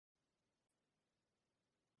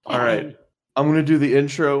All right. I'm gonna do the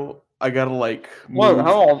intro. I gotta like Wait, move.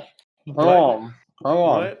 hold What? on.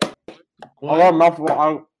 What? I got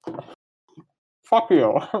mouthful. Fuck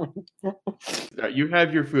you. You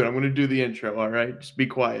have your food. I'm gonna do the intro. All right. Just be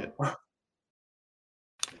quiet. What?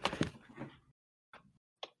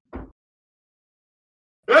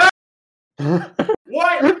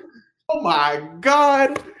 Oh my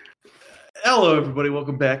God. Hello, everybody.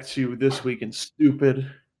 Welcome back to This Week in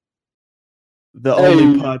Stupid, the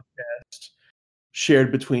only podcast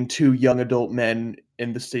shared between two young adult men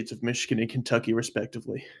in the states of Michigan and Kentucky,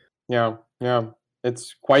 respectively. Yeah.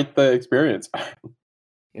 It's quite the experience.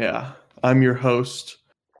 Yeah. I'm your host,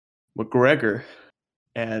 McGregor,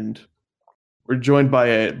 and we're joined by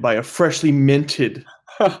a freshly minted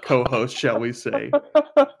co-host, shall we say.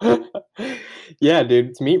 Yeah, dude,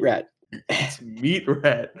 it's Meat Rat. It's Meat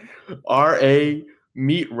Rat. R.A.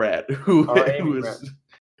 Meat Rat. Who is...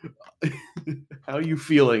 How are you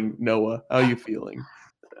feeling, Noah? How are you feeling?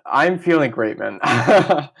 I'm feeling great, man.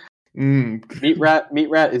 Meat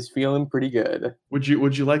Rat is feeling pretty good. Would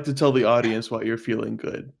you like to tell the audience why you're feeling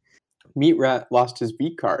good? Meat Rat lost his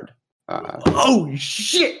beat card. Oh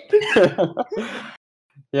shit!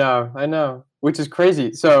 Yeah, I know, which is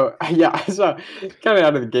crazy. So yeah, so kind of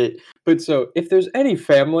out of the gate. But so if there's any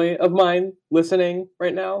family of mine listening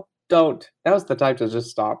right now, don't. Now's the time to just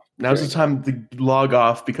stop. Now's the time to log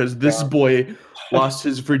off because this boy lost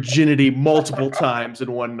his virginity multiple times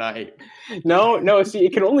in one night. No. See,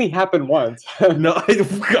 it can only happen once. No,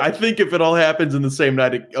 I think if it all happens in the same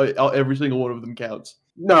night, every single one of them counts.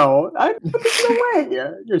 No, there's no way.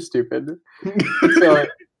 Yeah, you're stupid.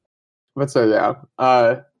 But so yeah,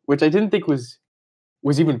 which I didn't think was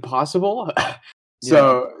even possible.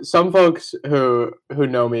 So some folks who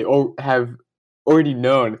know me or have already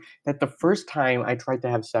known that the first time I tried to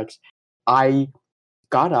have sex, I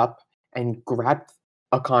got up and grabbed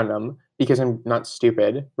a condom because I'm not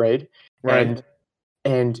stupid, right?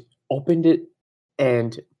 And opened it,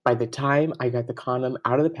 and by the time I got the condom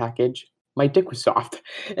out of the package, my dick was soft,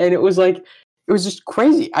 and it was just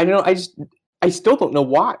crazy. I don't know. I still don't know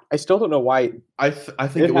why. I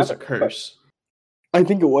think it was a curse. I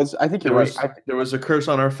think it was. I think you're right. There was a curse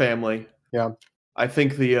on our family. Yeah. I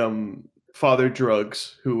think the Father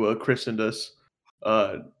Drugs, who christened us,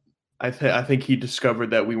 I think he discovered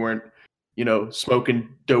that we weren't, smoking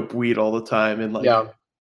dope weed all the time and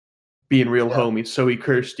being real homies. So he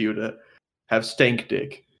cursed you to have stank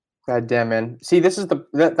dick. God damn, man. See, this is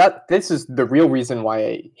the real reason why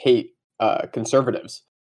I hate conservatives.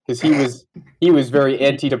 Because he was very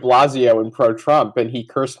anti-de Blasio and pro-Trump, and he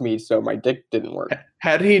cursed me so my dick didn't work.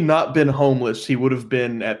 Had he not been homeless, he would have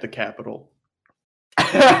been at the Capitol.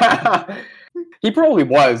 He probably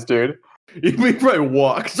was, dude. He probably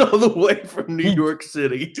walks all the way from New York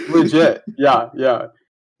City. Legit, yeah.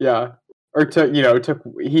 Or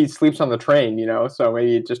he sleeps on the train, so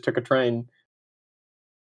maybe he just took a train.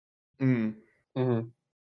 Because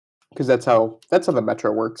that's how the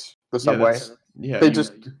metro works. The subway. Yeah,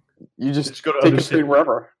 you just go to take a train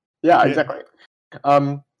wherever. Yeah, exactly.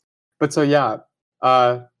 But so yeah,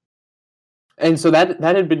 and so that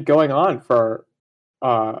had been going on for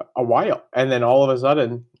a while, and then all of a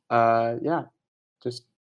sudden, just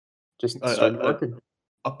started working.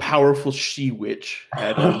 A powerful she-witch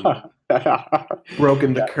had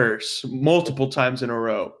broken the curse multiple times in a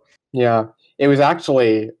row. Yeah, it was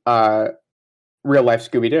actually real life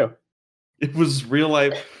Scooby-Doo. It was real.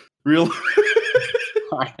 I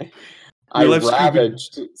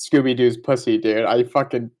ravaged Scooby-Doo's pussy, dude. I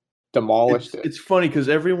fucking demolished it. It's funny because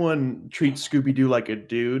everyone treats Scooby-Doo like a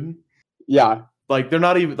dude. Yeah. Like they're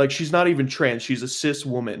not even she's not even trans. She's a cis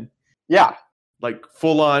woman. Yeah. Like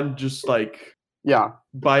full on, just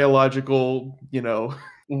biological.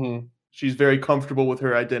 She's very comfortable with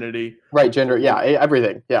her identity. Right, gender. Yeah,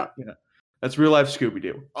 everything. Yeah. That's real life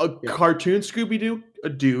Scooby-Doo. Cartoon Scooby-Doo, a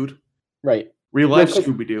dude. Right. Real life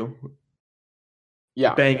Scooby-Doo.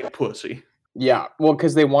 Yeah. Banging pussy. Yeah. Well,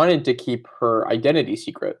 because they wanted to keep her identity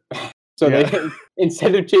secret. So they,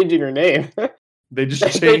 instead of changing her name, they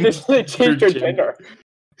just changed her gender.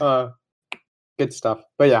 Good stuff.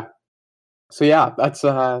 But yeah. So yeah, that's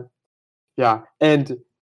and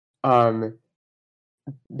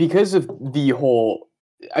because of the whole,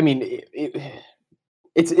 I mean,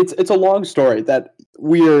 it's a long story that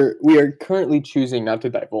we are currently choosing not to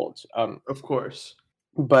divulge. Of course.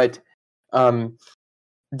 But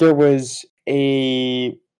there was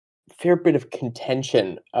a fair bit of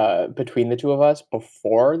contention between the two of us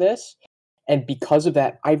before this, and because of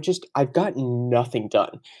that, I've gotten nothing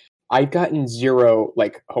done. I've gotten zero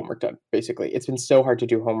homework done. Basically, it's been so hard to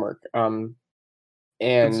do homework.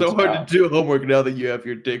 And It's so hard to do homework now that you have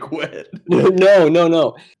your dick wet.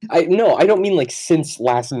 No. I don't mean like since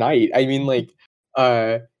last night. I mean like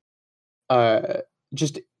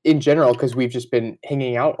just in general, because we've just been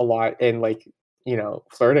hanging out a lot and like,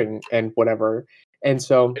 flirting and whatever. And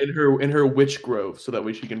so In her witch grove, so that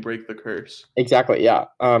way she can break the curse. exactly, yeah.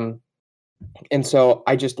 And so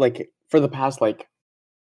I just like for the past like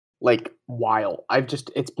while I've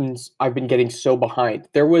been getting so behind.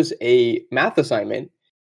 There was a math assignment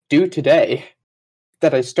due today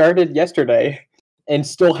that I started yesterday and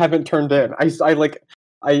still haven't turned in. It's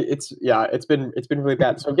been really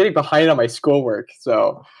bad. So I'm getting behind on my schoolwork.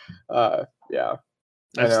 So yeah.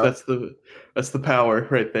 That's the power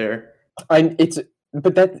right there. It's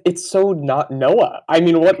so not Noah. I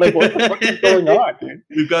mean, what the fuck is going on, dude?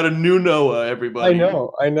 We've got a new Noah, everybody. I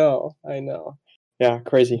know. Yeah,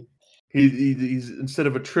 crazy. He's instead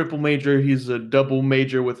of a triple major, he's a double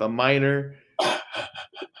major with a minor.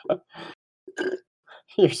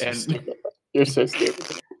 You're so stupid. You're so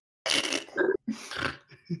stupid.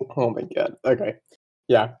 Oh my god. Okay.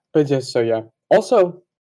 Yeah, but just so yeah. Also,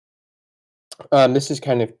 this is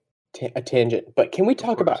kind of a tangent, but can we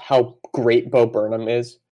talk about how great Bo Burnham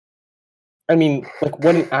is? I mean, like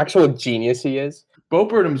what an actual genius he is. Bo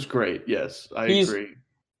Burnham's great. Yes, I agree.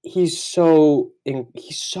 He's so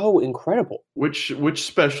incredible. Which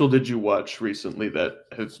special did you watch recently that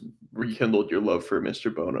has rekindled your love for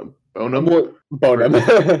Mr. Bonham? Bonham.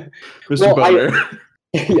 Mr. Boner.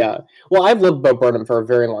 Yeah. Well, I've loved Bo Burnham for a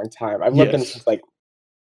very long time. I've loved him since like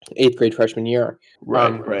 8th grade freshman year.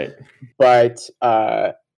 Right. But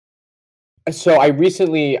so I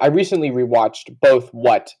recently rewatched both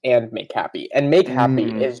What and Make Happy. And Make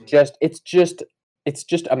Happy is just it's just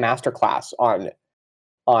a masterclass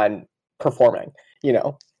on performing,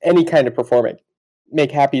 any kind of performing.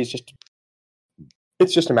 Make Happy is just a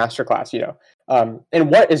masterclass,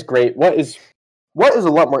 and What is great. What is a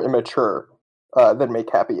lot more immature than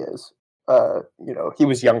Make Happy is. He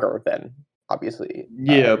was younger then, obviously.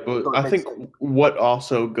 Yeah, but I think What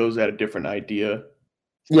also goes at a different idea.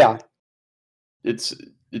 Yeah. It's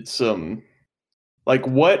like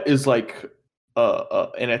What is like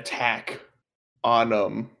an attack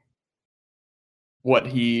on what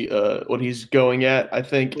he's going at, I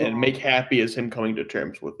think, and Make Happy is him coming to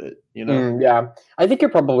terms with it, yeah, I think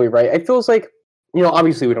you're probably right. It feels like,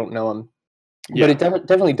 obviously we don't know him, but it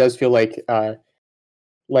definitely does feel like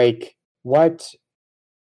what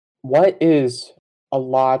is a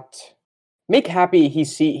lot. Make Happy, he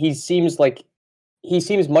seems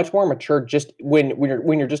much more mature just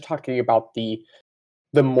when you're just talking about the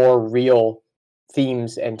more real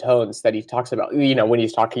themes and tones that he talks about, when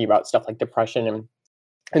he's talking about stuff like depression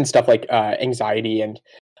and stuff like anxiety and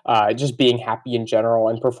just being happy in general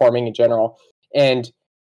and performing in general. And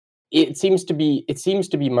it seems to be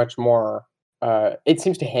much more it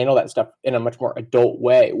seems to handle that stuff in a much more adult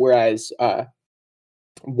way, whereas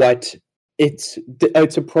What it's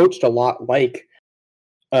approached a lot like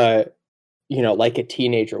like a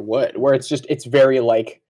teenager would, where it's very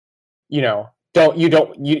like, he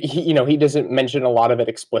doesn't mention a lot of it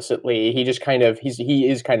explicitly. He just kind of he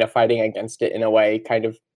is kind of fighting against it in a way, kind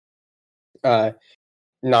of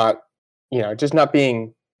not, just not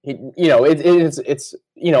being, it's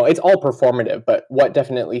all performative, but What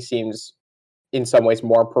definitely seems in some ways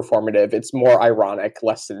more performative. It's more ironic,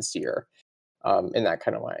 less sincere, in that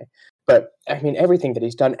kind of way. But I mean, everything that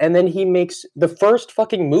he's done, and then he makes the first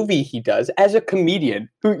fucking movie he does as a comedian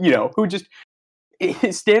who just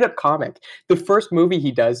stand-up comic. The first movie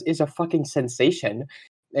he does is a fucking sensation,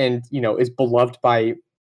 and is beloved by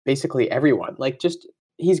basically everyone. Like, just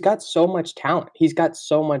he's got so much talent. He's got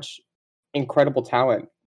so much incredible talent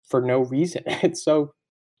for no reason. It's so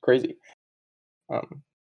crazy.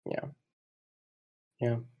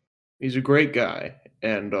 Yeah. He's a great guy,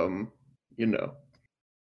 and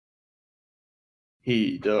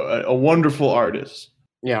he a wonderful artist.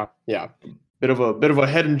 Yeah. Bit of a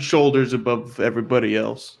head and shoulders above everybody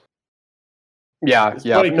else. Yeah.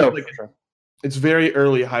 Funny, no, like, sure. It's very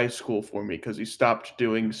early high school for me because he stopped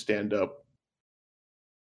doing stand up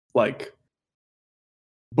like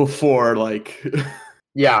before, like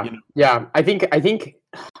yeah. I think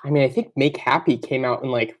Make Happy came out in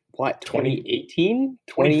like what, 2018?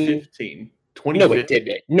 2015. No, it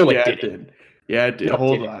didn't. It did. Yeah, it did. No,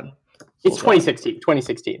 Hold on. It's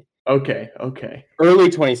 2016. Okay. Early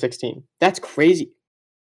 2016. That's crazy.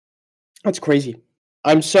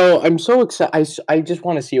 I'm so excited. I just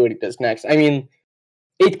want to see what he does next. I mean,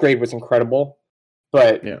 8th grade was incredible,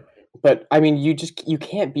 but I mean, you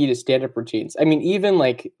can't beat his stand-up routines. I mean, even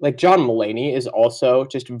like John Mulaney is also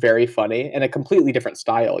just very funny and a completely different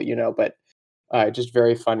style, but just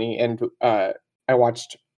very funny. And I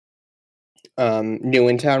watched New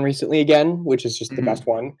in Town recently again, which is just the best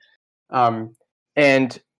one.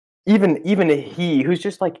 And even he, who's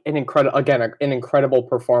just like an incredible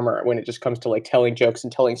performer when it just comes to like telling jokes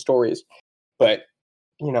and telling stories. But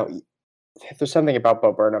there's something about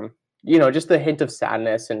Bo Burnham, just the hint of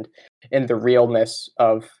sadness and the realness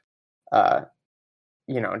of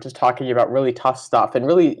just talking about really tough stuff and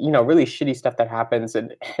really really shitty stuff that happens,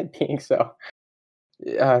 and being so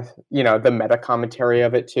the meta commentary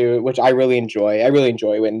of it too, which I really enjoy. I really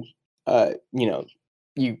enjoy when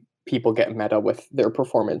people get meta with their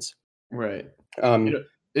performance. Right.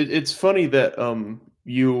 It's funny that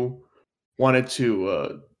you wanted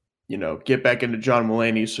to get back into John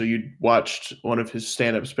Mulaney, so you watched one of his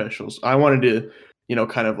stand-up specials. I wanted to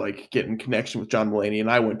kind of like get in connection with John Mulaney, and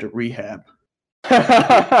I went to rehab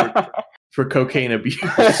for cocaine abuse.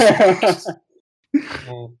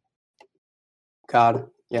 God,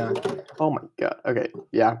 yeah. Oh my God. Okay,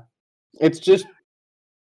 yeah. It's just,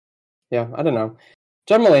 yeah. I don't know.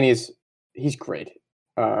 John Mulaney he's great.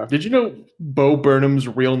 Did you know Bo Burnham's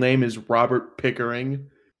real name is Robert Pickering?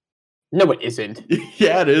 No, it isn't.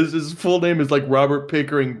 Yeah, it is. His full name is like Robert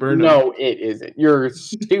Pickering Burnham. No, it isn't. You're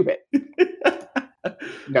stupid.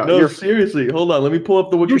 No, seriously. Hold on. Let me pull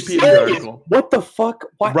up the Wikipedia article. What the fuck?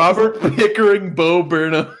 What? Robert Pickering Bo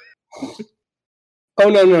Burnham. Oh,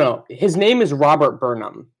 no. His name is Robert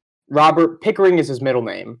Burnham. Robert Pickering is his middle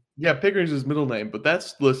name. Yeah, Pickering's his middle name, but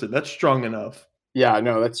that's strong enough. Yeah,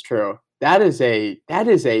 no, that's true. That is a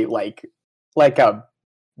like a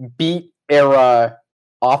beat era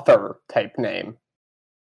author type name.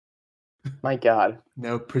 My God.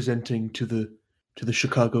 Now presenting to the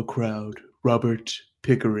Chicago crowd, Robert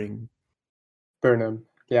Pickering Burnham.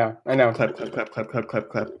 Yeah, I know. Clap, clap, clap, clap, clap, clap,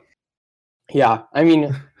 clap. Yeah, I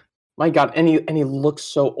mean, my God, and he looks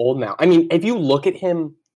so old now. I mean, if you look at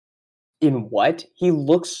him in he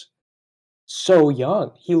looks so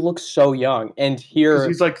young. He looks so young, and here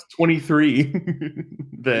he's like 23.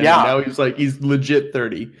 Then yeah. Now he's legit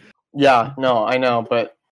 30. Yeah, no, I know,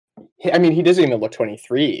 but I mean, he doesn't even look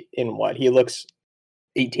 23 in he looks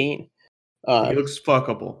 18. He looks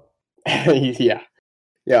fuckable. Yeah.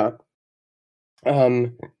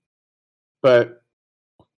 But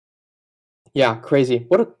yeah, crazy.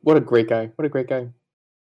 What a great guy. What a great guy.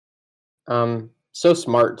 So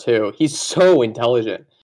smart too. He's so intelligent.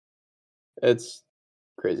 It's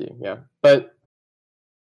crazy, yeah. But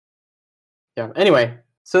yeah. Anyway,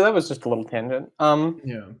 so that was just a little tangent.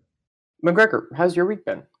 Yeah. McGregor, how's your week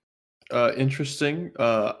been? Interesting.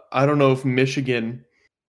 I don't know if Michigan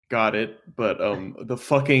got it, but the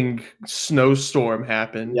fucking snowstorm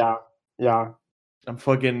happened. Yeah. I'm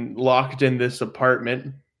fucking locked in this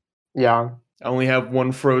apartment. Yeah. I only have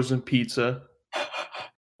one frozen pizza.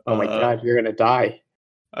 Oh my God, you're gonna die.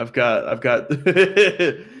 I've got I've got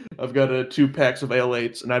 2 packs of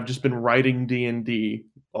Ale8s, and I've just been writing D&D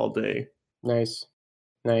all day. Nice.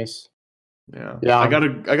 Yeah. I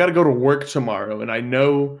gotta go to work tomorrow, and I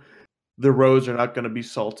know the roads are not gonna be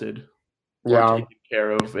salted or taken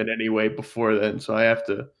care of in any way before then, so I have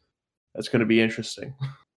to. That's gonna be interesting.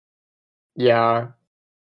 Yeah.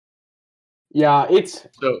 It's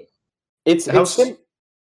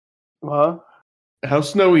how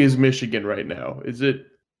snowy is Michigan right now? Is it?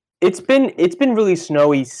 It's been really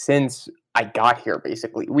snowy since I got here.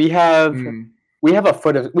 Basically, we've had a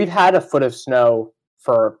foot of snow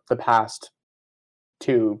for the past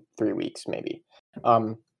 2-3 weeks, maybe.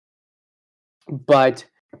 But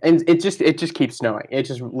it just keeps snowing. It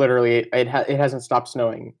just literally it hasn't stopped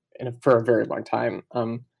snowing for a very long time.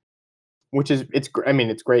 Which is it's great.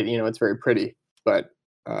 It's very pretty, but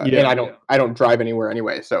and I don't drive anywhere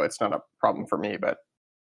anyway, so it's not a problem for me. But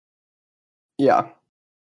yeah.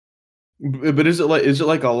 But is it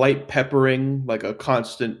like a light peppering, like a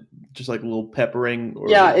constant, just like a little peppering? Or...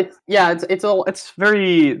 It's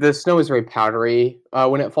very, the snow is very powdery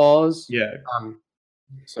when it falls. Yeah.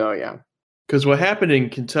 So yeah. Because what happened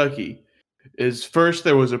in Kentucky is first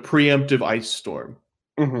there was a preemptive ice storm.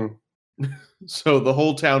 Mm-hmm. So the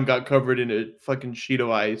whole town got covered in a fucking sheet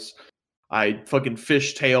of ice. I fucking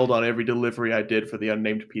fishtailed on every delivery I did for the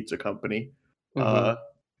unnamed pizza company.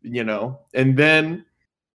 Mm-hmm. And then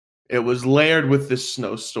it was layered with this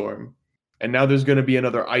snowstorm, and now there's going to be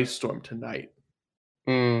another ice storm tonight.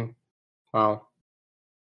 Wow.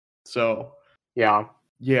 So yeah.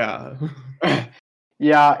 Yeah,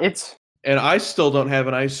 it's. And I still don't have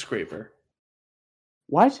an ice scraper.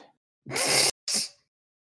 What?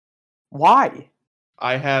 Why?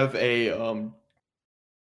 I have a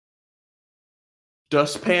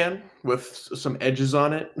dustpan with some edges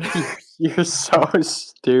on it. You're so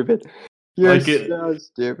stupid. You're Like it- so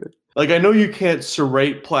stupid. Like I know you can't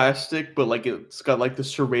serrate plastic, but like it's got like the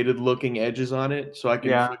serrated looking edges on it, so I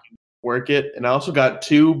can Yeah. fucking work it. And I also got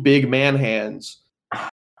two big man hands.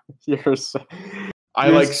 You're so. I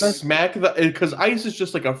You're like so- smack the because ice is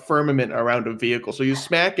just like a firmament around a vehicle. So you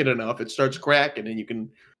smack it enough, it starts cracking, and you can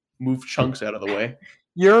move chunks out of the way.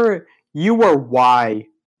 You were why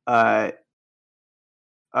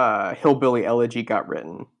Hillbilly Elegy got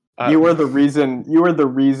written. You were the reason. You were the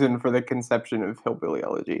reason for the conception of Hillbilly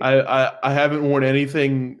Elegy. I haven't worn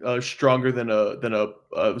anything stronger than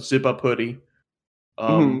a zip up hoodie,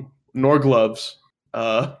 nor gloves.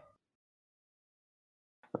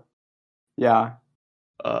 Yeah.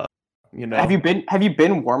 You know, Have you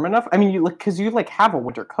been warm enough? I mean, because you have a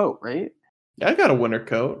winter coat, right? I got a winter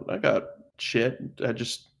coat. I got shit. I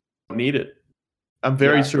just don't need it. I'm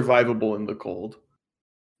very Yeah. survivable in the cold.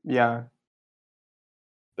 Yeah.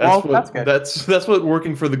 That's Well, that's good. That's what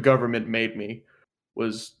working for the government made me,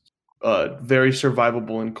 was very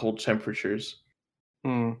survivable in cold temperatures.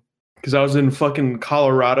 Because I was in fucking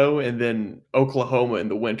Colorado and then Oklahoma in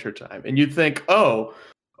the wintertime. And you'd think, oh,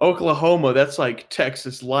 Oklahoma, that's like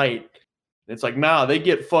Texas light. It's like, nah, they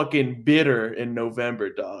get fucking bitter in November,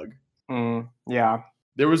 dog. Yeah.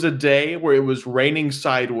 There was a day where it was raining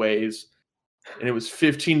sideways and it was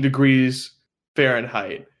 15 degrees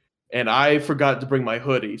Fahrenheit. And I forgot to bring my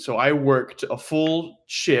hoodie. So I worked a full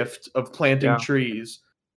shift of planting trees,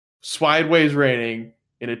 sideways raining,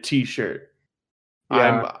 in a t-shirt.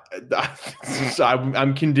 Yeah.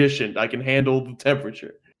 I'm conditioned. I can handle the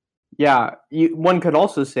temperature. Yeah. One could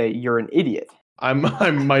also say you're an idiot.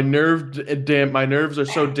 My nerves are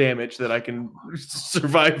so damaged that I can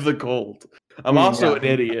survive the cold. I'm also an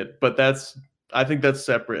idiot, but I think that's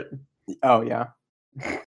separate. Oh yeah.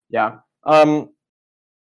 Yeah.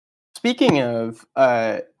 Speaking of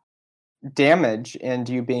damage and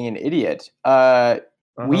you being an idiot,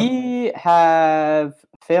 we have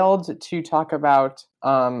failed to talk about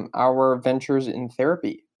our ventures in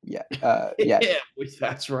therapy yet. Yeah,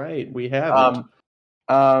 that's right. We haven't.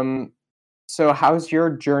 So how's your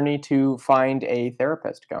journey to find a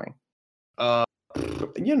therapist going?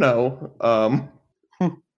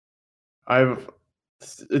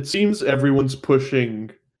 It seems everyone's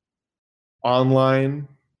pushing online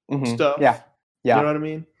stuff. Yeah. You know what I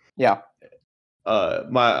mean? Yeah. I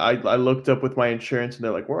looked up with my insurance and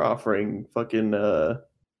they're like, we're offering fucking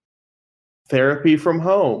therapy from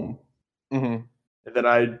home. And then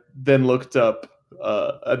I looked up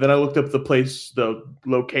the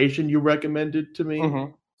location you recommended to me.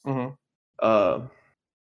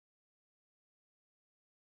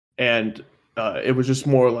 And it was just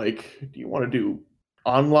more like, do you want to do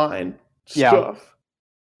online stuff?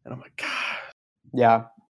 And I'm like, God. Yeah.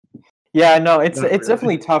 Yeah, no, it's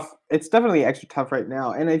definitely tough. It's definitely extra tough right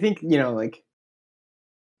now. And I think,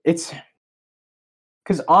 it's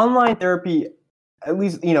because online therapy, at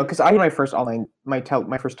least, because I had my first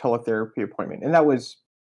my first teletherapy appointment, and that was,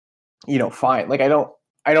 fine. Like, I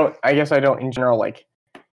guess I don't in general, like,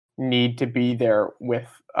 need to be there with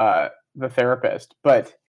the therapist,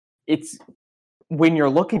 but it's when you're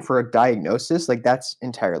looking for a diagnosis, like, that's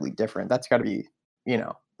entirely different. That's got to be,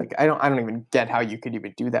 like, I don't even get how you could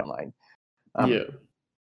even do that online.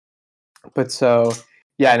 But so,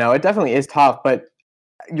 yeah, no, it definitely is tough, but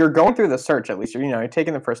you're going through the search, at least. You're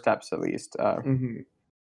taking the first steps, at least.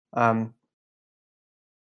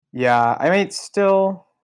 Yeah, I might still,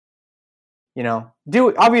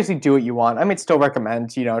 do what you want. I might still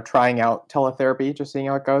recommend, trying out teletherapy, just seeing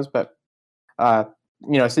how it goes. But,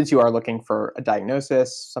 since you are looking for a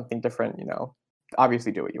diagnosis, something different,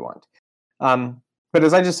 obviously do what you want. But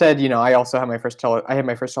as I just said, I also had my first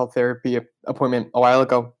teletherapy appointment a while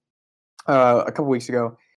ago, a couple weeks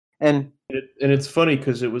ago, and it's funny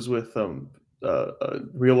because it was with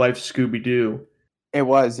real life Scooby Doo. It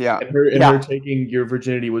was, yeah. And her taking your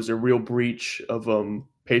virginity was a real breach of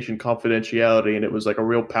patient confidentiality, and it was like a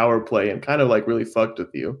real power play, and kind of like really fucked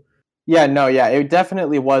with you. Yeah, no, yeah, it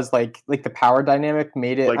definitely was like the power dynamic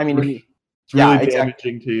made it. Like, I mean, it's really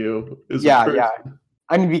damaging to you. Yeah.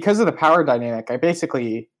 I mean, because of the power dynamic, I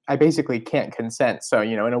basically can't consent. So,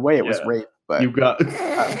 in a way, it was rape. But you got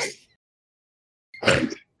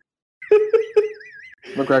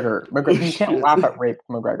McGregor, you can't laugh at rape,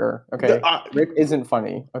 McGregor. Okay, rape isn't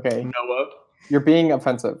funny. Okay, Noah, you're being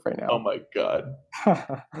offensive right now. Oh my god,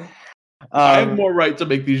 I have more right to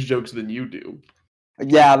make these jokes than you do.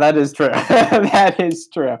 Yeah, that is true. That is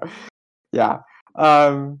true. Yeah,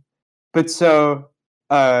 but so,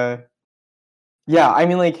 yeah, I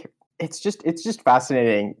mean, like, it's just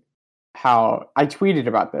fascinating how I tweeted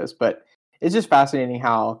about this, but it's just fascinating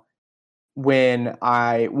how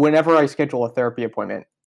whenever I schedule a therapy appointment,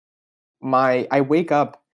 I wake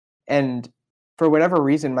up and for whatever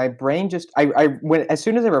reason, my brain just as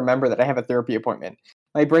soon as I remember that I have a therapy appointment,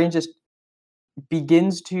 my brain just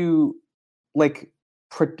begins to like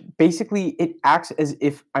basically it acts as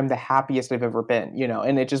if I'm the happiest I've ever been,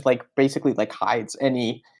 and it just like basically like hides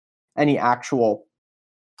any actual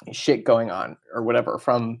shit going on or whatever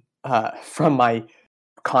from my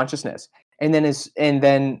consciousness. And then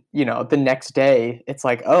the next day it's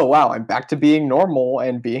like, oh wow, I'm back to being normal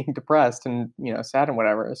and being depressed and sad and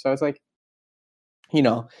whatever. So it's like,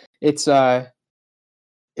 it's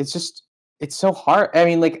just it's so hard. I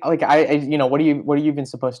mean, like I what are you even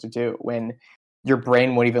supposed to do when your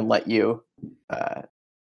brain won't even let you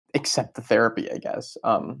accept the therapy, I guess.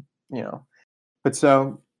 But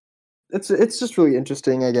so it's just really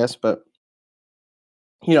interesting, I guess, but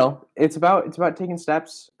it's about taking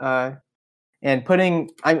steps and putting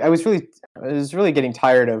I was really getting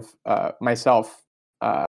tired of myself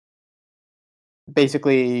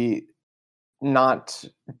basically not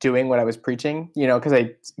doing what I was preaching, because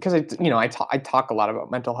I talk a lot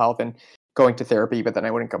about mental health and going to therapy, but then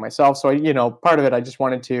I wouldn't go myself. So part of it, I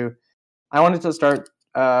wanted to start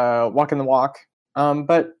walking the walk.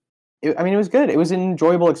 But it was good. It was an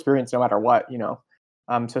enjoyable experience no matter what,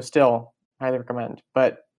 so still highly recommend.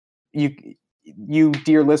 But you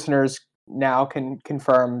dear listeners now can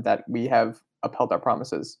confirm that we have upheld our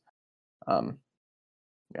promises.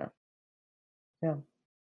 Yeah.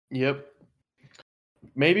 Yep.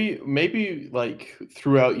 Maybe like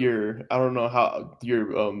throughout your, I don't know how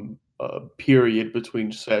your period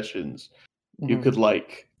between sessions, you could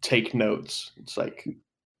like take notes. It's like,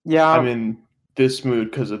 I'm in this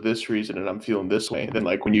mood because of this reason and I'm feeling this way. And then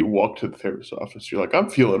like when you walk to the therapist's office, you're like, I'm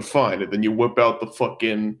feeling fine. And then you whip out the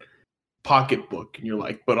fucking pocketbook and you're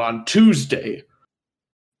like, but on Tuesday,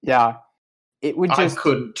 it would I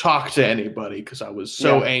couldn't talk to anybody because I was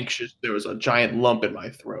so anxious. There was a giant lump in my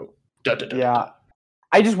throat.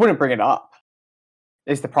 I just wouldn't bring it up.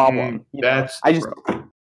 Is the problem? Problem. I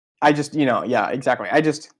just exactly.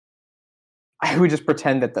 I would just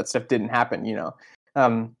pretend that stuff didn't happen,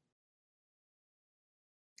 and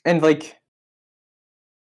like,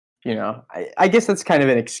 I guess that's kind of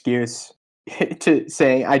an excuse to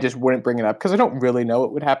saying I just wouldn't bring it up because I don't really know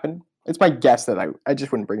what would happen. It's my guess that I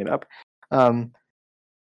just wouldn't bring it up.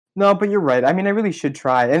 No, but you're right. I mean, I really should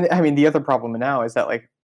try. And I mean, the other problem now is that like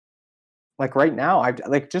right now,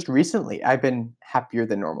 I've just recently I've been happier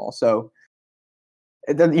than normal. So,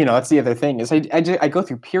 that's the other thing is I go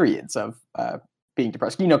through periods of being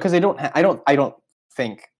depressed. Because I don't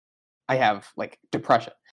think I have like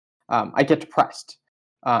depression. I get depressed,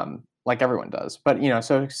 like everyone does. But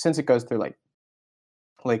so since it goes through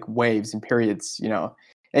like waves and periods,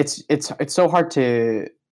 it's so hard to.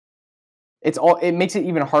 It makes it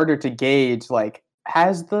even harder to gauge like,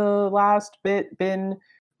 has the last bit been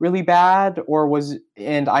really bad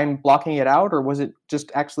and I'm blocking it out, or was it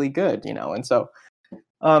just actually good, and so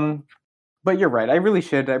but you're right, I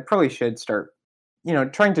probably should start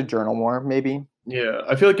trying to journal more, maybe.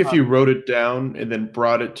 I feel like if you wrote it down and then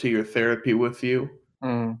brought it to your therapy with you,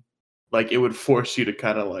 like it would force you to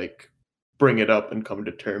kind of like bring it up and come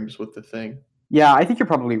to terms with the thing. Yeah, I think you're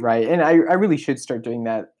probably right, and I really should start doing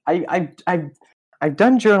that. I've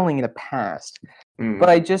done journaling in the past,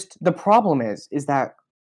 but the problem is that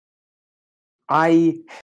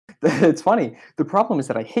it's funny. The problem is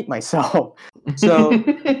that I hate myself. So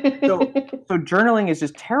journaling is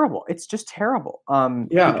just terrible. It's just terrible.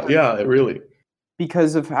 Really.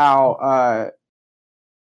 Because of how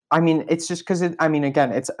I mean, it's just because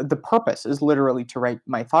again, it's the purpose is literally to write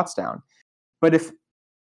my thoughts down. But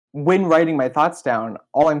when writing my thoughts down,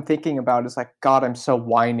 all I'm thinking about is like, God, I'm so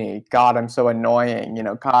whiny. God, I'm so annoying.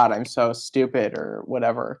 God, I'm so stupid or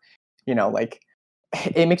whatever. Like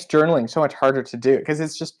it makes journaling so much harder to do because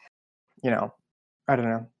it's just, I don't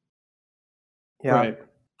know. Yeah. Right.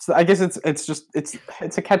 So I guess it's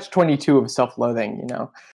a catch-22 of self-loathing.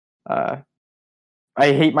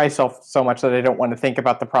 I hate myself so much that I don't want to think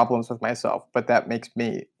about the problems with myself, but that makes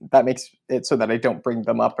it so that I don't bring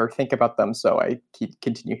them up or think about them, so I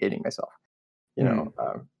continue hating myself.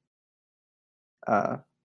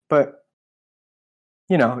 But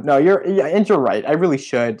no, you're right. I really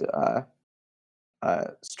should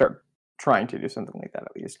start trying to do something like that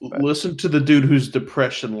at least. But. Listen to the dude whose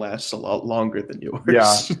depression lasts a lot longer than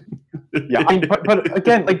yours. Yeah, but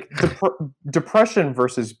again, like depression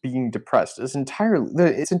versus being depressed is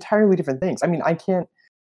entirely different things. I mean, I can't.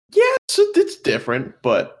 Yeah, it's different,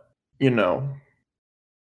 but I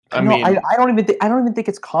don't even think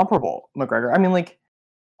it's comparable, McGregor. I mean,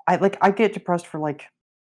 I get depressed for like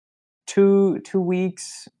 2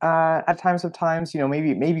 weeks at times.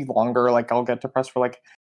 Maybe longer. Like I'll get depressed for like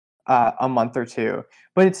a month or two,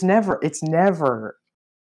 but it's never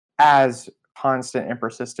as constant and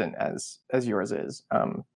persistent as yours is.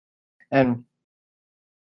 And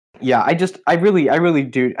yeah, I really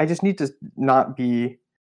do. I just need to not be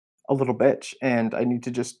a little bitch, and I need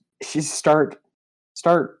to just start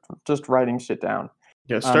just writing shit down.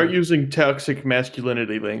 Yeah, start using toxic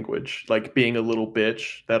masculinity language, like being a little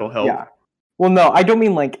bitch. That'll help. Yeah. Well, no, I don't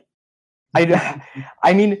mean like I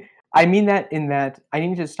mean that in that I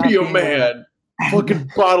need to stop be a man. Fucking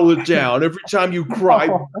bottle it down. Every time you cry,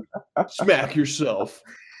 smack yourself.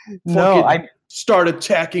 No, I start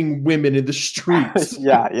attacking women in the streets.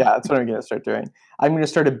 yeah, that's what I'm gonna start doing. I'm gonna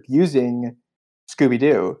start abusing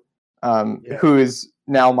Scooby-Doo, who is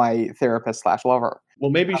now my therapist / lover. Well,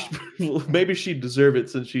 maybe she'd deserve it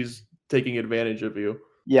since she's taking advantage of you.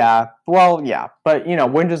 Yeah, well, yeah, but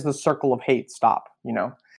when does the circle of hate stop?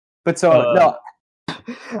 But so no,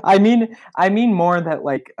 I mean more that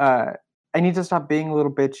like I need to stop being a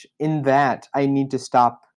little bitch. In that, I need to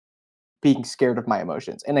stop being scared of my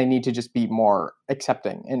emotions, and I need to just be more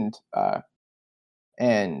accepting and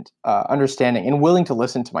understanding and willing to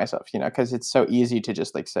listen to myself. Because it's so easy to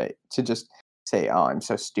just say, oh, I'm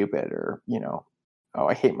so stupid, or oh,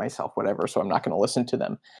 I hate myself, whatever. So I'm not going to listen to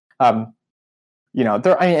them.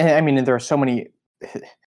 There. I mean, there are so many.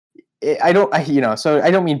 So I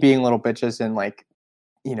don't mean being little bitches and like,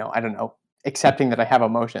 I don't know, accepting that I have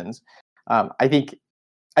emotions. I think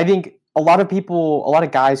a lot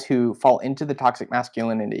of guys who fall into the toxic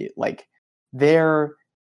masculinity, like they are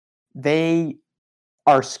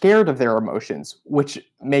scared of their emotions, which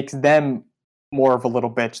makes them more of a little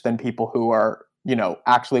bitch than people who are,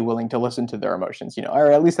 actually willing to listen to their emotions,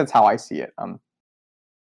 or at least that's how I see it.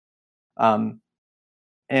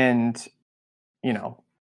 And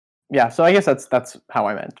yeah, so I guess that's how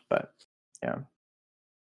I meant, but yeah.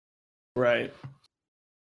 Right.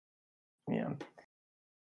 Yeah.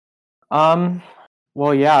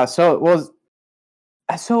 Well, yeah. So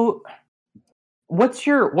what's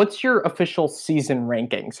your official season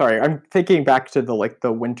ranking? Sorry, I'm thinking back to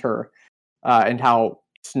the winter, and how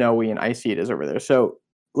snowy and icy it is over there. So,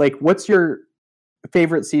 like, what's your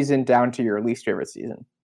favorite season down to your least favorite season?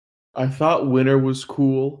 I thought winter was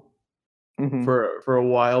cool for a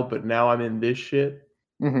while, but now I'm in this shit.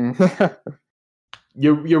 Mm-hmm.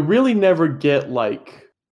 You really never get like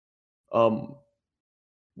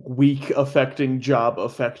week affecting, job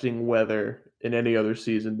affecting weather in any other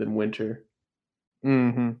season than winter.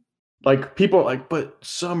 Mm-hmm. Like people are like, but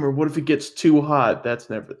summer, what if it gets too hot? That's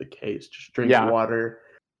never the case. Just drink water.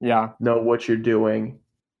 Yeah. Know what you're doing.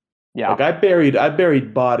 Yeah. Like I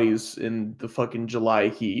buried bodies in the fucking July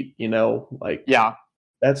heat, like yeah.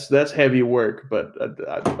 That's heavy work, but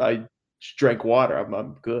I just drank water.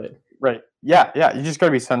 I'm good. Right. Yeah. Yeah. You just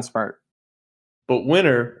gotta be sun smart. But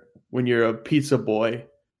winter, when you're a pizza boy,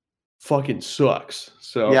 fucking sucks.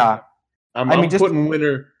 So yeah, I'm putting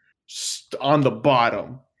winter on the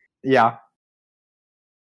bottom. Yeah.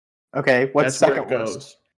 Okay. What's second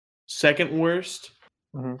worst? Second worst?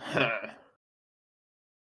 Mm-hmm.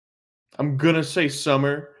 I'm gonna say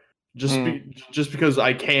summer. Just because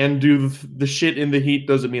I can do the shit in the heat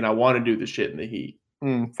doesn't mean I want to do the shit in the heat.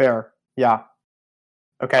 Fair. Yeah.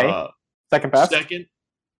 Okay. Second best? Second,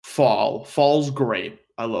 fall. Fall's great.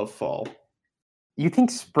 I love fall. You think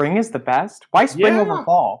spring is the best? Why spring over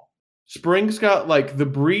fall? Spring's got like the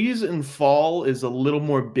breeze in fall is a little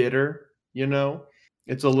more bitter,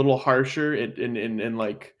 It's a little harsher and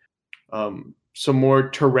like some more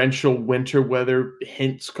torrential winter weather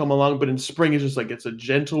hints come along, but in spring it's just like it's a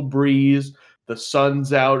gentle breeze, the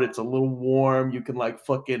sun's out, it's a little warm, you can like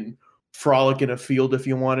fucking frolic in a field if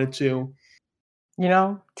you wanted to.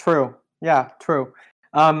 True. Yeah, true.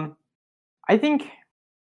 I think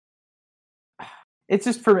it's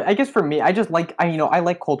just I guess for me, I just like I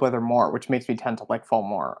like cold weather more, which makes me tend to like fall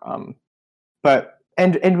more. But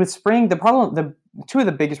and with spring, the two of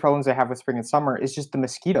the biggest problems I have with spring and summer is just the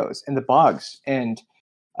mosquitoes and the bugs and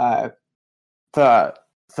the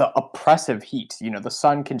oppressive heat. The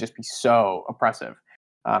sun can just be so oppressive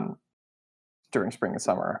during spring and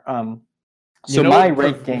summer. So my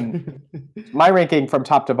ranking from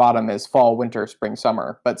top to bottom is fall, winter, spring,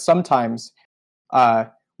 summer. But sometimes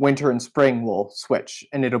winter and spring will switch,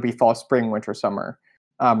 and it'll be fall, spring, winter, summer.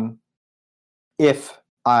 If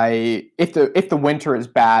the winter is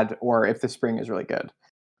bad or if the spring is really good.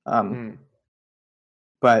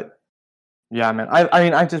 But yeah, man, I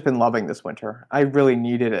mean, I've just been loving this winter. I really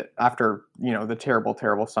needed it after the terrible,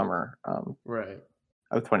 terrible summer right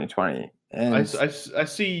of 2020. And I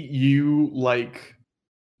see you like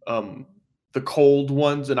the cold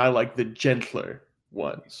ones, and I like the gentler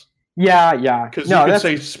ones. Yeah. Because No, you could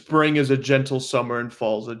say spring is a gentle summer and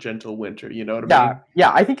fall is a gentle winter. You know what I mean?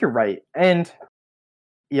 Yeah, I think you're right. And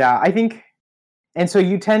yeah, I think, and so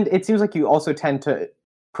it seems like you also tend to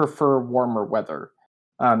prefer warmer weather.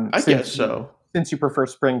 I guess so. Since you prefer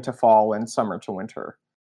spring to fall and summer to winter.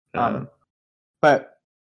 But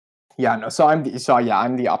yeah, no, I'm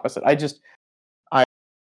the opposite.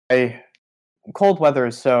 I cold weather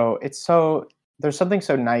is there's something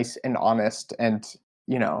so nice and honest and,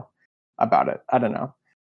 about it. I don't know.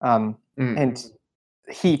 And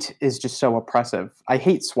heat is just so oppressive. I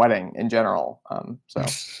hate sweating in general. So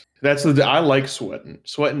I like sweating.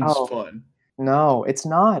 Sweating's fun. No, it's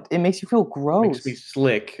not. It makes you feel gross. It makes me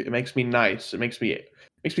slick. It makes me nice. It makes me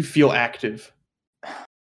feel active.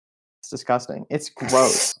 It's disgusting. It's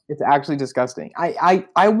gross. It's actually disgusting.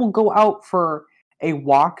 I will go out for a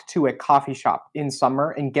walk to a coffee shop in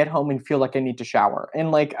summer and get home and feel like I need to shower.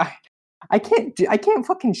 And like I can't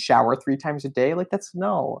fucking shower 3 times a day. Like I just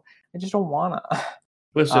don't wanna.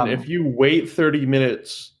 Listen, if you wait 30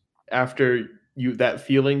 minutes after that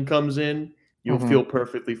feeling comes in, you'll feel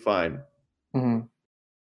perfectly fine. Mm-hmm.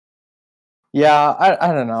 Yeah,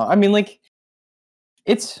 I don't know. I mean, like,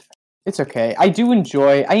 it's okay. I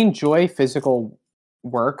enjoy physical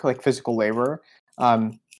work, like physical labor,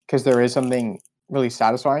 because there is something really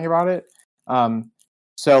satisfying about it.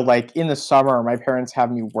 So like in the summer, my parents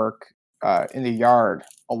have me work in the yard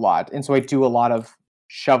a lot, and so I do a lot of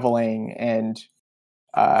shoveling and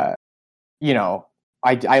I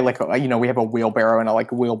like we have a wheelbarrow and I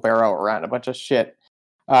like wheelbarrow around a bunch of shit.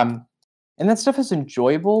 And that stuff is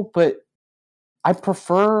enjoyable, but I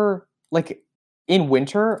prefer, like, in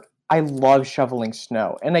winter, I love shoveling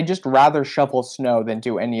snow, and I just rather shovel snow than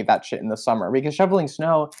do any of that shit in the summer, because shoveling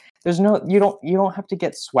snow, you don't have to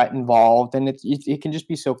get sweat involved, and it can just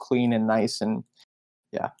be so clean and nice, and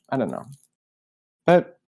yeah, I don't know.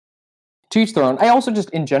 But to each their own. I also just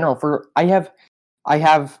in general I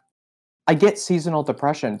get seasonal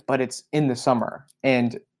depression, but it's in the summer,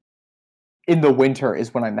 and in the winter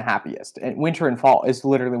is when I'm the happiest. And winter and fall is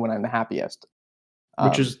literally when I'm the happiest.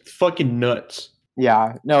 Which is fucking nuts.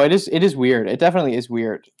 Yeah, no, it is weird. It definitely is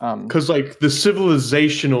weird. Because like the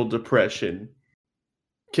civilizational depression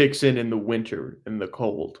kicks in the winter and the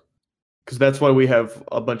cold. Because that's why we have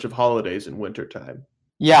a bunch of holidays in wintertime.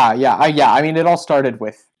 Yeah. I mean, it all started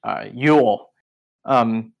with Yule,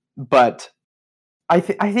 but I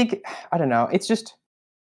think I don't know. It's just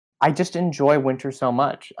I just enjoy winter so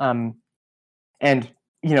much. And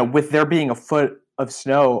with there being a foot of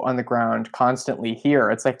snow on the ground constantly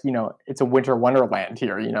here, it's like it's a winter wonderland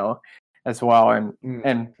here, as well. And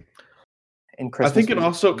Christmas. I think it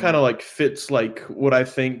also kind of like fits like what I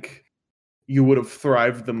think you would have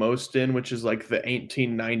thrived the most in, which is like the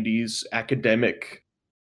 1890s academic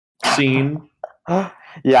scene.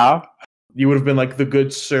 Yeah. You would have been like the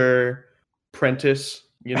good Sir Prentice,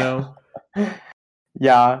 Yeah.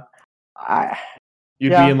 You'd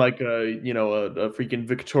be in like a freaking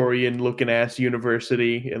Victorian looking ass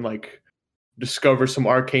university and like discover some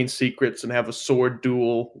arcane secrets and have a sword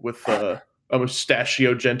duel with a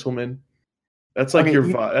mustachio gentleman. That's like your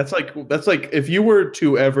vibe. That's like if you were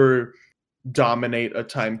to ever dominate a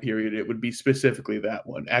time period, it would be specifically that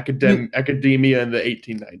one. Academia in the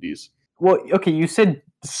 1890s. Well, okay, you said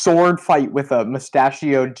sword fight with a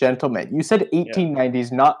mustachioed gentleman. You said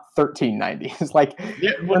 1890s, not 1390s. Like,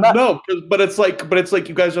 but it's like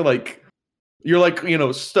you guys are like, you're like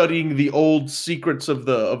studying the old secrets of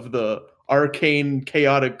the arcane,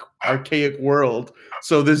 chaotic, archaic world.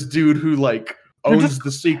 So this dude who like owns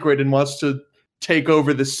the secret and wants to take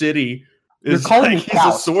over the city is like he's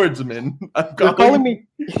a swordsman. You're calling me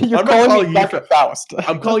Faust.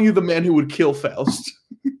 I'm calling you the man who would kill Faust.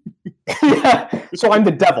 Yeah, so I'm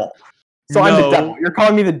the devil. I'm the devil. You're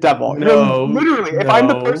calling me the devil. Literally, if I'm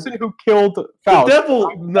the person who killed Faust.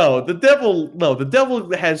 The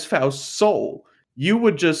devil has Faust's soul. You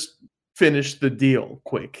would just finish the deal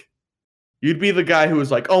quick. You'd be the guy who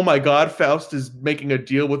was like, "Oh my God, Faust is making a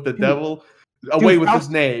deal with the devil. Away with his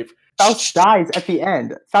knave." Faust dies at the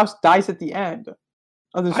end.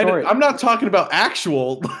 Of the story. I'm not talking about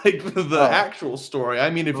actual actual story. I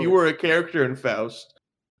mean, if you were a character in Faust,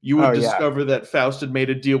 you would discover that Faust had made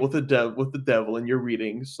a deal with the devil in your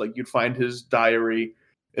readings. Like you'd find his diary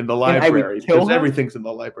in the library because everything's in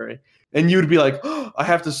the library, and you'd be like, "Oh, I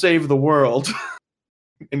have to save the world,"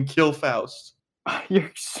 and kill Faust. You're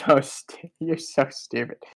so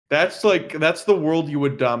stupid. That's the world you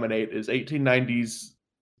would dominate. Is 1890s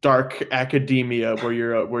dark academia where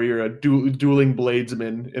you're a dueling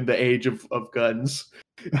bladesman in the age of guns.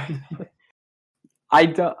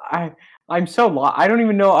 I'm so lost. I don't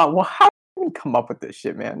even know how did we come up with this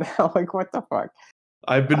shit, man. Like, what the fuck?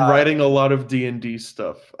 I've been writing a lot of D&D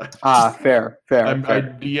stuff. Fair. I'm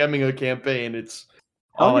DMing a campaign. It's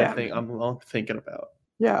all I'm thinking about.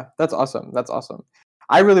 Yeah, that's awesome.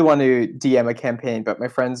 I really want to DM a campaign, but my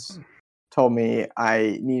friends told me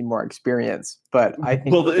I need more experience. But I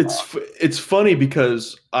think it's funny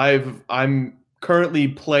because I'm currently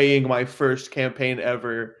playing my first campaign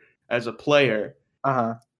ever as a player.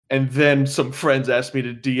 And then some friends asked me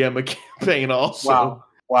to DM a campaign also.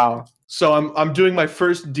 Wow. So I'm doing my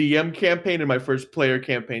first DM campaign and my first player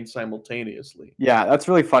campaign simultaneously. Yeah, that's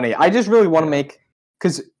really funny. I just really want to make,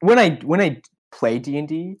 because when I play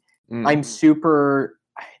D&D, I'm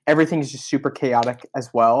everything's just super chaotic as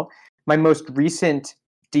well. My most recent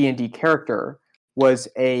D&D character was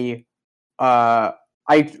because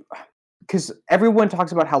everyone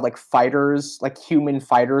talks about how like fighters, like human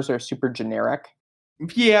fighters, are super generic.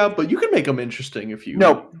 Yeah, but you can make them interesting if you.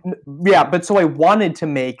 But so I wanted to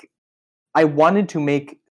make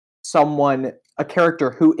someone, a character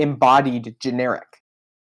who embodied generic.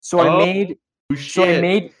 So I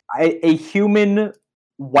made a human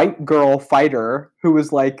white girl fighter who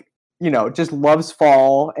was like, just loves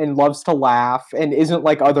fall and loves to laugh and isn't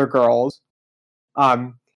like other girls.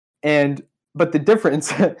 But the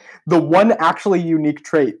difference, the one actually unique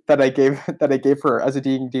trait that I gave her as a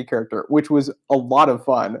D&D character, which was a lot of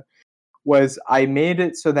fun, was I made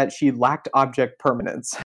it so that she lacked object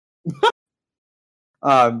permanence.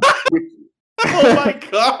 Oh my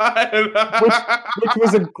god! which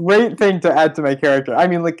was a great thing to add to my character. I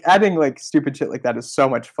mean, like adding like stupid shit like that is so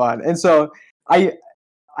much fun. And so I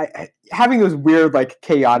having those weird like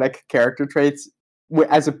chaotic character traits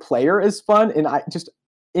as a player is fun, and I just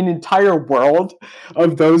an entire world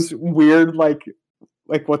of those weird like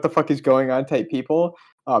what the fuck is going on type people.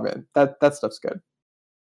 Oh man, that stuff's good.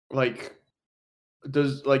 Like,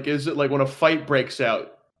 is it like when a fight breaks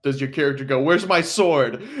out? Does your character go, "Where's my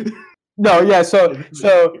sword"? No, yeah. So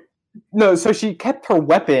she kept her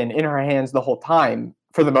weapon in her hands the whole time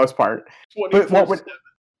for the most part.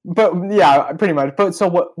 But yeah, pretty much. But so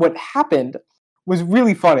what happened was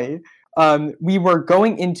really funny. We were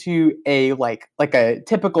going into a like a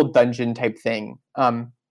typical dungeon type thing.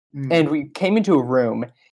 And we came into a room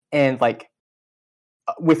and like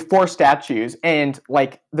with 4 statues, and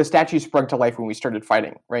like the statues sprung to life when we started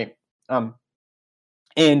fighting, right?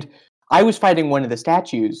 And I was fighting one of the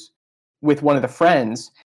statues with one of the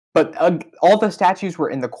friends, but all the statues were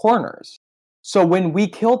in the corners. So when we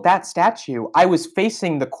killed that statue, I was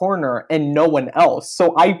facing the corner and no one else.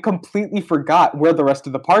 So I completely forgot where the rest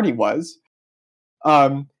of the party was,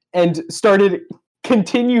 and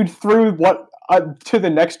continued through to the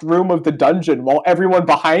next room of the dungeon while everyone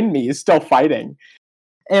behind me is still fighting.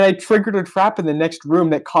 And I triggered a trap in the next room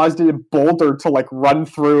that caused a boulder to like run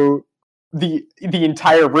through the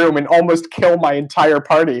entire room and almost kill my entire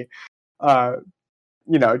party.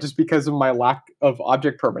 Just because of my lack of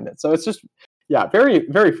object permanence. So it's just, very,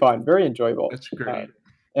 very fun, very enjoyable. That's great.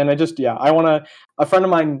 And I want to, a friend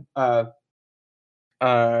of mine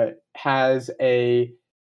has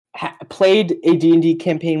played a D&D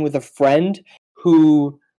campaign with a friend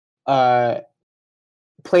who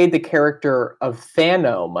played the character of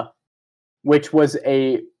Thanome, which was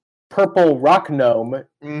a purple rock gnome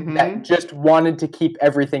that just wanted to keep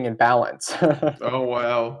everything in balance. Oh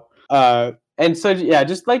wow. And so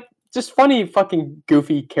just funny fucking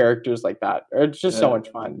goofy characters like that. It's just so much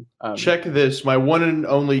fun. Check this, my one and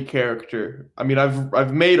only character. I mean,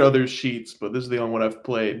 I've made other sheets, but this is the only one I've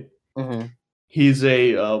played. He's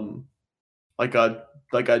a like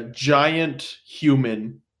a giant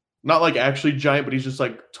human, not like actually giant, but he's just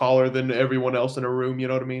like taller than everyone else in a room. You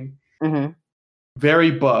know what I mean?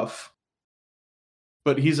 Very buff,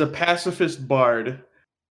 but he's a pacifist bard.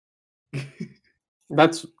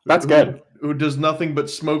 That's good. Who does nothing but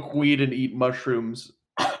smoke weed and eat mushrooms.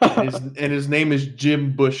 and his name is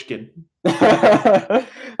Jim Bushkin.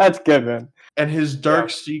 That's good, man. And his dark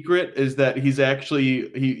secret is that he's actually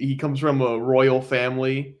he comes from a royal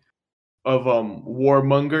family of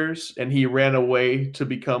warmongers, and he ran away to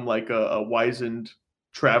become like a wizened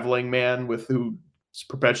traveling man who's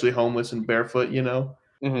perpetually homeless and barefoot,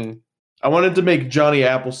 I wanted to make Johnny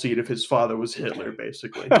Appleseed if his father was Hitler,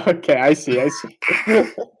 basically. Okay, I see.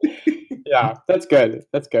 Yeah, that's good.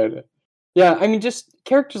 Yeah, I mean, just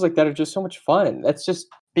characters like that are just so much fun. That's just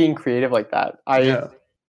being creative like that. I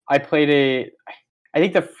played I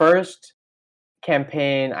think the first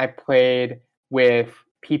campaign I played with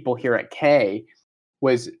people here at K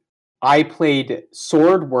was I played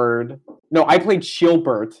Shieldbert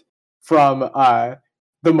from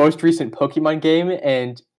the most recent Pokemon game,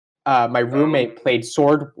 and my roommate played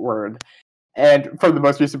Swordward, and from the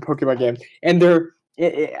most recent Pokemon game, and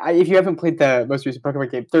if you haven't played the most recent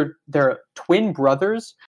Pokemon game, they're twin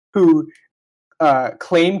brothers who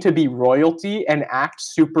claim to be royalty and act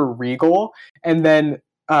super regal, and then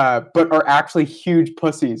but are actually huge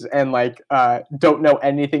pussies and like don't know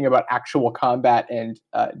anything about actual combat and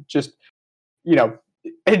just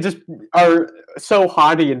and just are so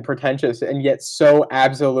haughty and pretentious and yet so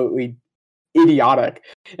absolutely idiotic.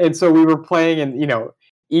 And so we were playing, and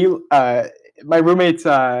my roommate's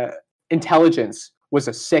intelligence was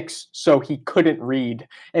a 6, so he couldn't read,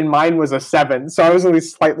 and mine was a 7, so I was at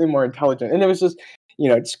least slightly more intelligent. And it was just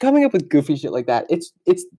just coming up with goofy shit like that.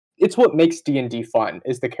 It's what makes D&D fun,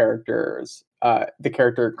 is the characters, the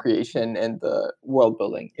character creation and the world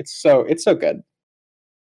building. It's so good.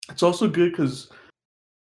 It's also good because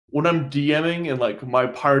when I'm DMing and like my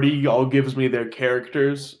party all gives me their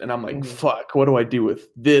characters, and I'm like, fuck, what do I do with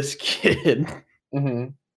this kid?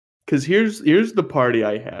 Because here's the party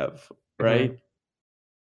I have, right?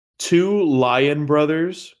 2 lion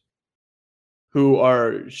brothers who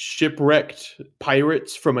are shipwrecked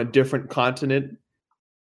pirates from a different continent.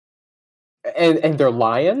 And they're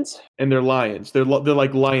lions? And they're lions. They're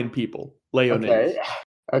like lion people. Leonins.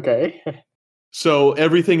 Okay. So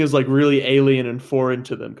everything is like really alien and foreign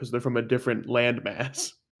to them because they're from a different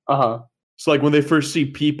landmass. So like when they first see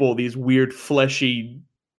people, these weird fleshy,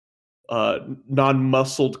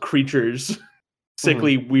 non-muscled creatures,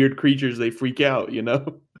 sickly weird creatures, they freak out,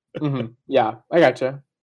 Yeah, I gotcha.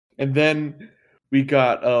 And then we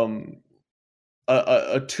got a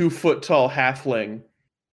 2-foot tall halfling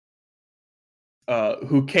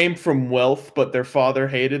who came from wealth, but their father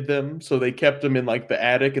hated them, so they kept them in like the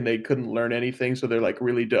attic, and they couldn't learn anything, so they're like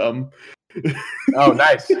really dumb. Oh,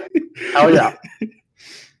 nice! Hell yeah!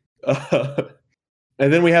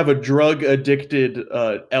 And then we have a drug addicted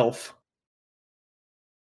elf.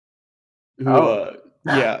 Who,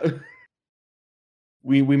 yeah.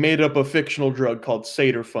 We made up a fictional drug called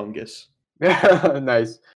Satyr fungus.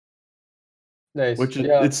 Nice. Which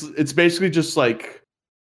it's basically just like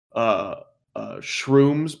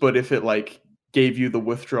shrooms, but if it like gave you the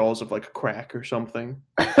withdrawals of like crack or something.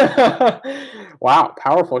 Wow,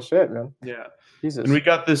 powerful shit, man. Yeah. Jesus. And we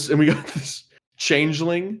got this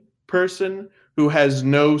changeling person who has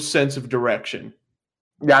no sense of direction.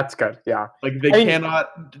 That's good. Yeah. Like they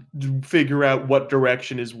cannot figure out what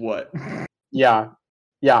direction is what. Yeah.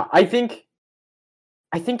 Yeah, I think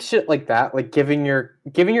shit like that, like giving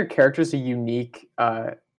your characters a unique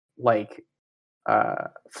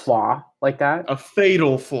flaw like that. A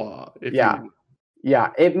fatal flaw.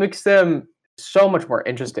 Yeah, it makes them so much more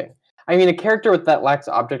interesting. I mean, a character with that lacks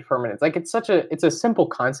object permanence, like it's a simple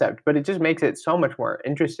concept, but it just makes it so much more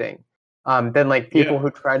interesting than like people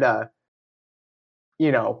who try to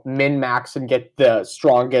min-max and get the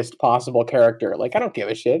strongest possible character. Like, I don't give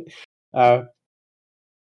a shit.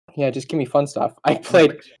 Yeah, just give me fun stuff. I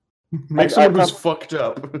played. Make someone who's fucked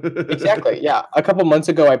up. Exactly. Yeah. A couple months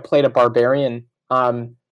ago, I played a barbarian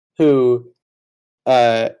who,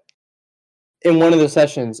 in one of the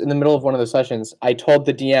sessions, in the middle of one of the sessions, I told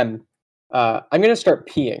the DM, I'm going to start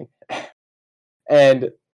peeing.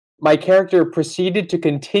 And my character proceeded to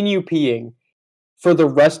continue peeing for the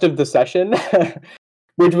rest of the session,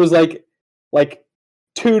 which was like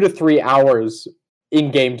 2 to 3 hours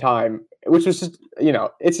in game time. Which was just,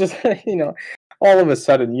 it's just, all of a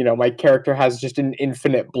sudden, my character has just an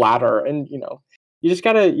infinite bladder, and you just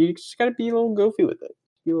gotta be a little goofy with it.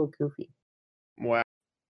 Be a little goofy. Wow.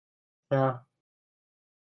 Yeah.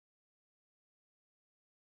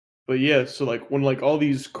 But yeah, so like when like all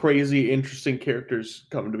these crazy, interesting characters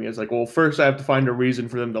come to me, it's like, well, first I have to find a reason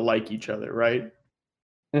for them to like each other, right?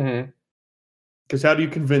 Because how do you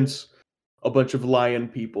convince a bunch of lion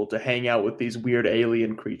people to hang out with these weird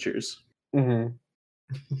alien creatures? And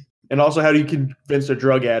also, how do you convince a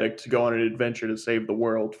drug addict to go on an adventure to save the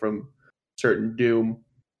world from certain doom?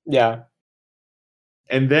 Yeah.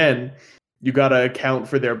 And then you got to account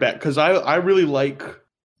for their back. Because I really like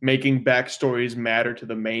making backstories matter to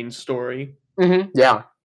the main story. Yeah.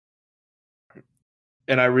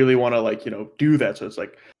 And I really want to, do that. So it's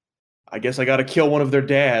like, I guess I got to kill one of their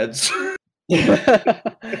dads.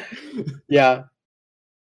 Yeah.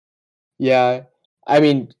 Yeah. I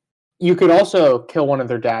mean, you could also kill one of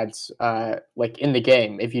their dads, in the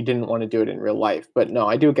game, if you didn't want to do it in real life. But no,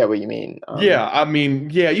 I do get what you mean.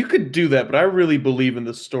 You could do that, but I really believe in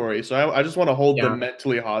the story, so I just want to hold them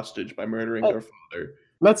mentally hostage by murdering their father.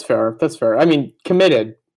 That's fair. That's fair. I mean,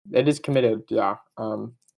 committed. It is committed. Yeah.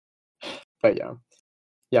 But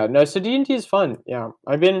yeah. No. So D&D is fun. Yeah.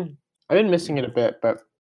 I've been missing it a bit, but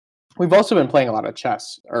We've also been playing a lot of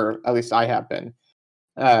chess, or at least I have been.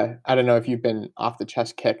 I don't know if you've been off the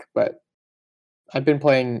chess kick, but I've been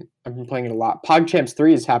playing it a lot. PogChamps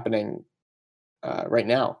 3 is happening right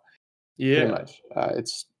now. Yeah. Pretty much.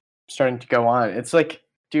 It's starting to go on. It's like,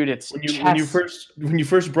 dude, it's when you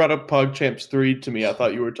first brought up PogChamps 3 to me, I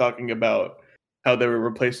thought you were talking about how they were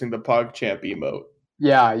replacing the PogChamp emote.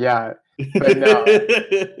 Yeah. But no.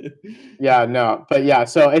 Yeah, no. But yeah,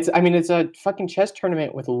 so it's a fucking chess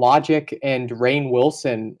tournament with Logic and Rainn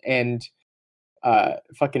Wilson and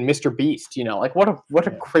fucking Mr. Beast, you know. Like what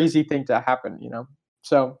a crazy thing to happen, you know.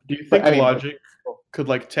 So do you think Logic could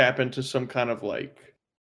like tap into some kind of like,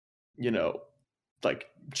 you know, like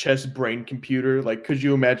chess brain computer? Like, could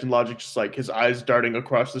you imagine Logic just like his eyes darting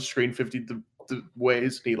across the screen 50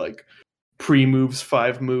 ways, and he like pre-moves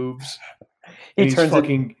 5 moves? He's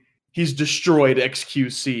destroyed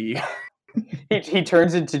XQC. he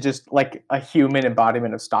turns into just like a human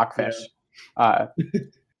embodiment of Stockfish. Yeah.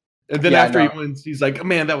 And then after he wins, he's like,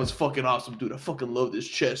 "Man, that was fucking awesome, dude. I fucking love this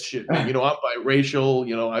chess shit, man. You know, I'm biracial.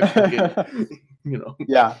 You know, I fucking, you know."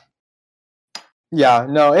 Yeah.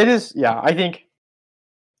 No, it is. Yeah, I think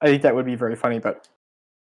that would be very funny. But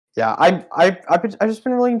yeah, I've just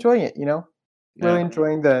been really enjoying it. You know, really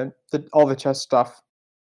enjoying the all the chess stuff.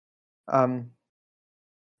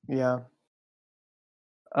 Yeah.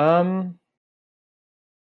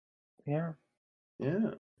 Yeah.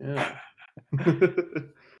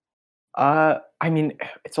 I mean,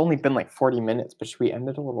 it's only been like 40 minutes, but should we end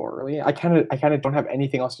it a little early? I kind of don't have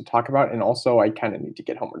anything else to talk about, and also I kind of need to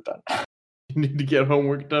get homework done. You need to get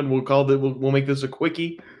homework done. We'll make this a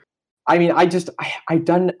quickie. I mean, I've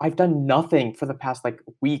done nothing for the past like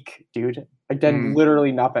week, dude. I've done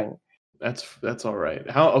literally nothing. That's all right.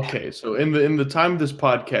 Okay, so in the time this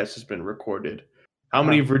podcast has been recorded, how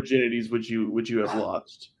many virginities would you have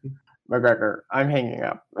lost? McGregor, I'm hanging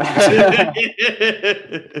up.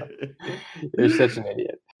 You're such an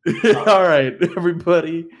idiot. All right,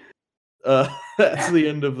 everybody. That's the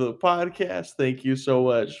end of the podcast. Thank you so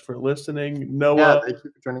much for listening. Noah, thank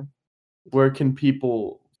you for joining. Where can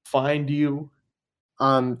people find you?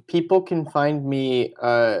 People can find me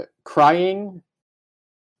crying,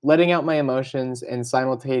 letting out my emotions, and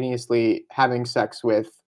simultaneously having sex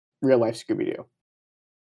with real life Scooby-Doo.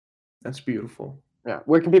 That's beautiful. Yeah.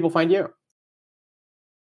 Where can people find you?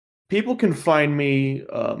 People can find me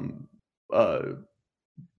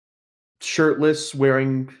shirtless,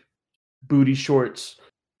 wearing booty shorts,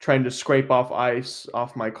 trying to scrape off ice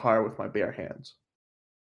off my car with my bare hands.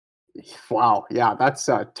 Wow. Yeah, that's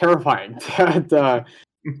terrifying.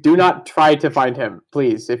 Do not try to find him,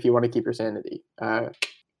 please, if you want to keep your sanity. Yeah.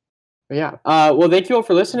 Well, thank you all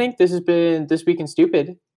for listening. This has been This Week in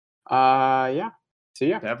Stupid. Yeah. See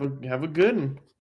ya. Have a good one.